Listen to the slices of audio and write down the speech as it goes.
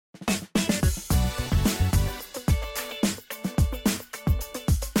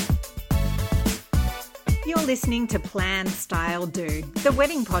listening to Plan, Style, Do, the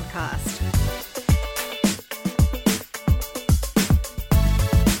wedding podcast.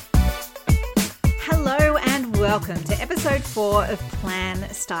 Hello and welcome to episode 4 of Plan,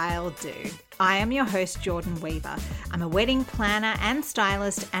 Style, Do. I am your host, Jordan Weaver. I'm a wedding planner and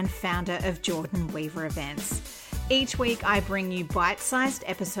stylist and founder of Jordan Weaver Events. Each week, I bring you bite-sized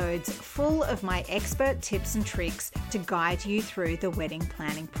episodes full of my expert tips and tricks to guide you through the wedding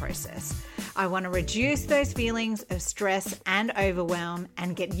planning process. I want to reduce those feelings of stress and overwhelm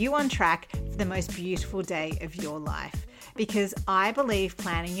and get you on track for the most beautiful day of your life. Because I believe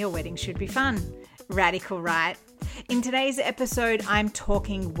planning your wedding should be fun. Radical, right? In today's episode, I'm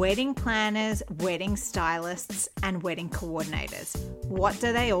talking wedding planners, wedding stylists, and wedding coordinators. What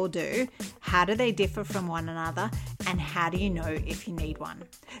do they all do? How do they differ from one another? And how do you know if you need one?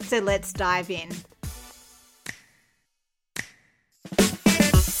 So let's dive in.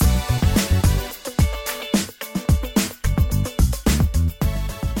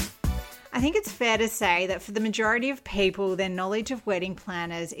 I think it's fair to say that for the majority of people, their knowledge of wedding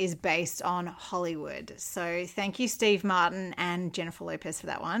planners is based on Hollywood. So thank you, Steve Martin and Jennifer Lopez, for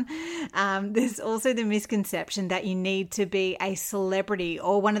that one. There's also the misconception that you need to be a celebrity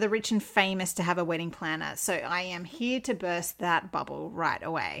or one of the rich and famous to have a wedding planner. So I am here to burst that bubble right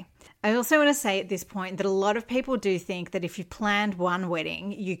away. I also want to say at this point that a lot of people do think that if you've planned one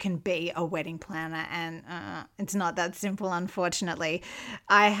wedding, you can be a wedding planner, and it's not that simple, unfortunately.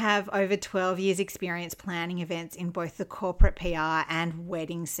 I have over 12 years experience planning events in both the corporate PR and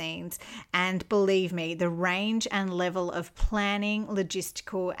wedding scenes, and believe me, the range and level of planning,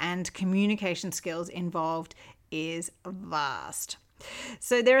 logistical and communication skills involved is vast.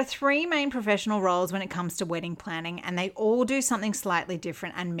 So there are 3 main professional roles when it comes to wedding planning, and they all do something slightly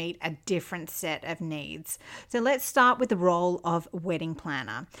different and meet a different set of needs. So let's start with the role of wedding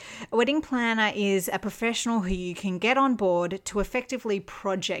planner. A wedding planner is a professional who you can get on board to effectively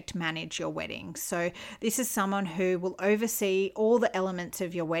project manage your wedding. So this is someone who will oversee all the elements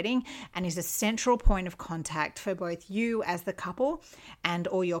of your wedding and is a central point of contact for both you as the couple and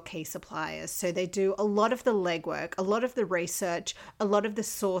all your key suppliers. So they do a lot of the legwork, a lot of the research, a lot of the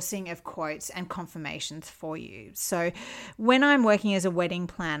sourcing of quotes and confirmations for you. So when I'm working as a wedding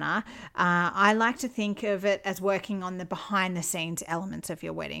planner, I like to think of it as working on the behind the scenes elements of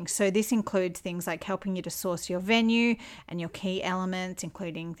your wedding. So this includes things like helping you to source your venue and your key elements,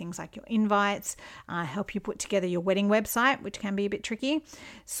 including things like your invites, help you put together your wedding website, which can be a bit tricky,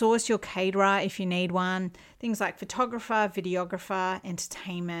 source your caterer if you need one, things like photographer, videographer,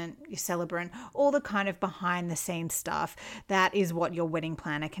 entertainment, your celebrant, all the kind of behind the scenes stuff. That is what your wedding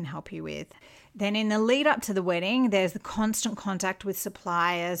planner can help you with. Then in the lead up to the wedding, there's the constant contact with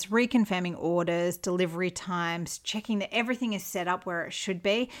suppliers, reconfirming orders, delivery times, checking that everything is set up where it should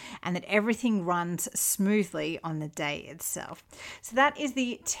be and that everything runs smoothly on the day itself. So that is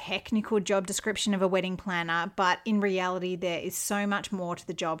the technical job description of a wedding planner, but in reality, there is so much more to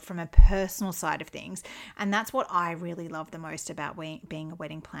the job from a personal side of things. And that's what I really love the most about being a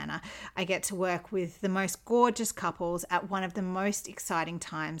wedding planner. I get to work with the most gorgeous couples at one of the most exciting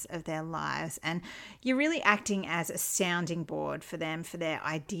times of their lives. And you're really acting as a sounding board for them, for their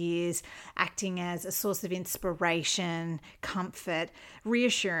ideas, acting as a source of inspiration, comfort,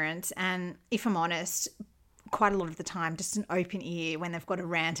 reassurance, and if I'm honest, quite a lot of the time, just an open ear when they've got a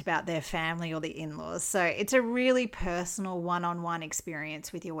rant about their family or the in-laws. So it's a really personal one-on-one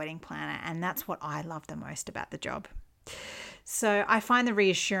experience with your wedding planner, and that's what I love the most about the job. So I find the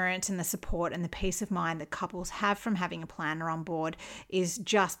reassurance and the support and the peace of mind that couples have from having a planner on board is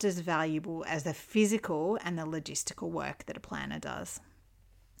just as valuable as the physical and the logistical work that a planner does.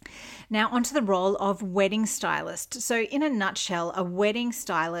 Now onto the role of wedding stylist. So in a nutshell, a wedding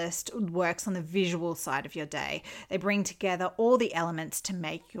stylist works on the visual side of your day. They bring together all the elements to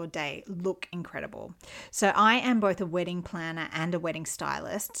make your day look incredible. So I am both a wedding planner and a wedding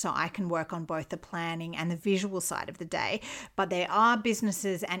stylist, so I can work on both the planning and the visual side of the day, but there are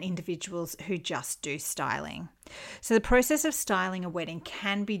businesses and individuals who just do styling. So the process of styling a wedding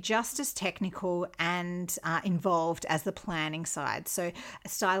can be just as technical and involved as the planning side. So a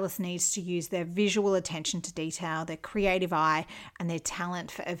stylist needs to use their visual attention to detail, their creative eye, and their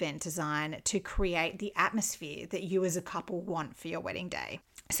talent for event design to create the atmosphere that you as a couple want for your wedding day.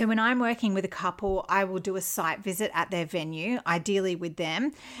 So when I'm working with a couple, I will do a site visit at their venue, ideally with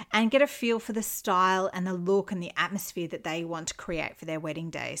them, and get a feel for the style and the look and the atmosphere that they want to create for their wedding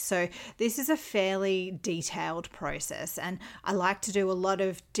day. So this is a fairly detailed process, and I like to do a lot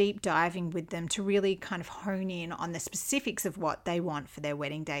of deep diving with them to really kind of hone in on the specifics of what they want for their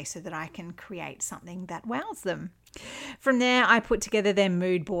wedding day so that I can create something that wows them. From there, I put together their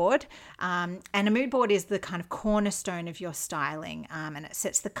mood board, and a mood board is the kind of cornerstone of your styling, and it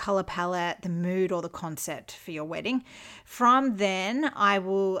sets the color palette, the mood, or the concept for your wedding. From then, I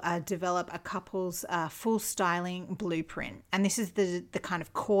will develop a couple's full styling blueprint, and this is the kind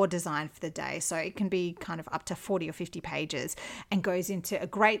of core design for the day. So it can be kind of up to 40 or 50 pages and goes into a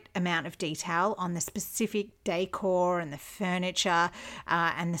great amount of detail on the specific decor and the furniture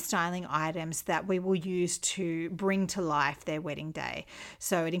and the styling items that we will use to bring to life their wedding day.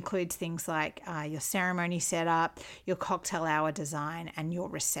 So it includes things like your ceremony setup, your cocktail hour design, and your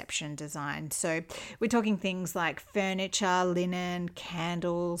reception design. So we're talking things like furniture, linen,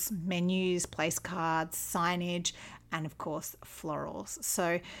 candles, menus, place cards, signage, and of course florals.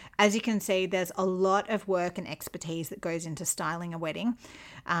 So as you can see, there's a lot of work and expertise that goes into styling a wedding.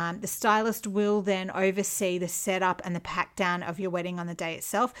 The stylist will then oversee the setup and the pack down of your wedding on the day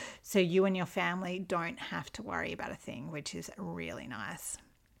itself, so you and your family don't have to worry about a thing, which is really nice.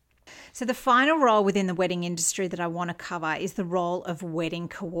 So the final role within the wedding industry that I want to cover is the role of wedding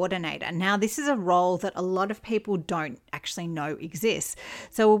coordinator. Now, this is a role that a lot of people don't actually know exists.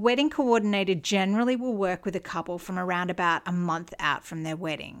 So a wedding coordinator generally will work with a couple from around about a month out from their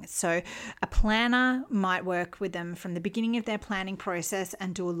wedding. So a planner might work with them from the beginning of their planning process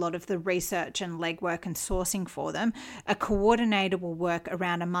and do a lot of the research and legwork and sourcing for them. A coordinator will work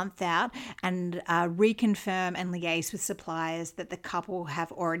around a month out and reconfirm and liaise with suppliers that the couple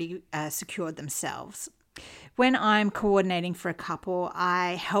have already secured themselves. When I'm coordinating for a couple,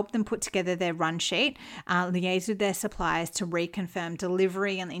 I help them put together their run sheet, liaise with their suppliers to reconfirm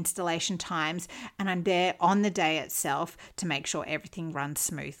delivery and installation times, and I'm there on the day itself to make sure everything runs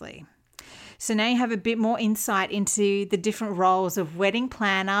smoothly. So now you have a bit more insight into the different roles of wedding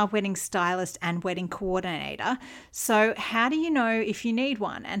planner, wedding stylist, and wedding coordinator. So how do you know if you need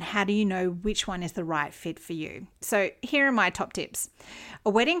one, and how do you know which one is the right fit for you? So here are my top tips. A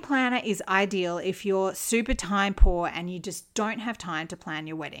wedding planner is ideal if you're super time poor and you just don't have time to plan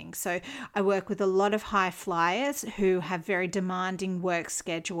your wedding. So I work with a lot of high flyers who have very demanding work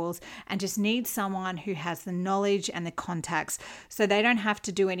schedules and just need someone who has the knowledge and the contacts so they don't have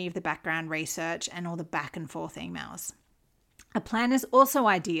to do any of the background research and all the back and forth emails. A planner is also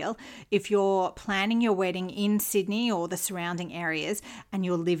ideal if you're planning your wedding in Sydney or the surrounding areas and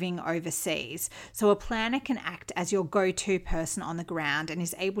you're living overseas. So a planner can act as your go-to person on the ground and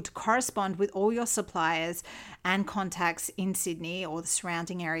is able to correspond with all your suppliers and contacts in Sydney or the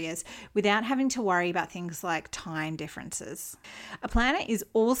surrounding areas without having to worry about things like time differences. A planner is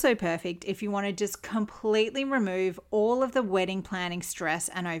also perfect if you want to just completely remove all of the wedding planning stress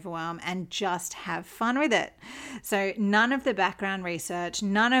and overwhelm and just have fun with it. So none of the background research,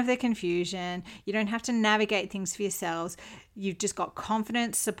 none of the confusion. You don't have to navigate things for yourselves. You've just got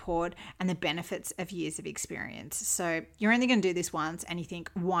confidence, support, and the benefits of years of experience. So you're only going to do this once and you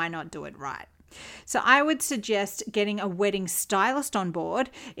think, why not do it right? So I would suggest getting a wedding stylist on board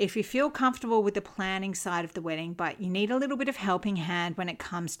if you feel comfortable with the planning side of the wedding, but you need a little bit of helping hand when it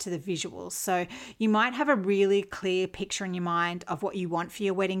comes to the visuals. So you might have a really clear picture in your mind of what you want for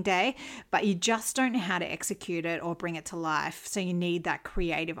your wedding day, but you just don't know how to execute it or bring it to life. So you need that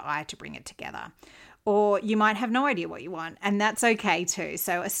creative eye to bring it together. Or you might have no idea what you want, and that's okay too.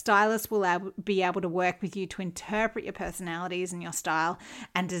 So a stylist will be able to work with you to interpret your personalities and your style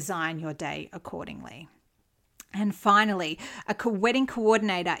and design your day accordingly. And finally, a wedding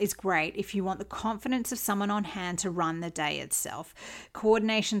coordinator is great if you want the confidence of someone on hand to run the day itself.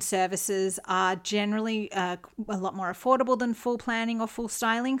 Coordination services are generally a lot more affordable than full planning or full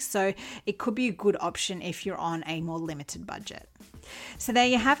styling, so it could be a good option if you're on a more limited budget. So there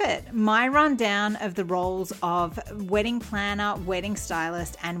you have it, my rundown of the roles of wedding planner, wedding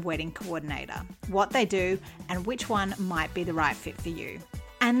stylist, and wedding coordinator, what they do, and which one might be the right fit for you.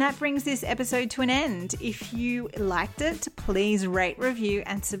 And that brings this episode to an end. If you liked it, please rate, review,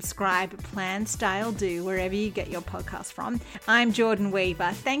 and subscribe Plan, Style, Do wherever you get your podcast from. I'm Jordan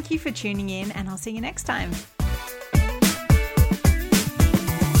Weaver. Thank you for tuning in, and I'll see you next time.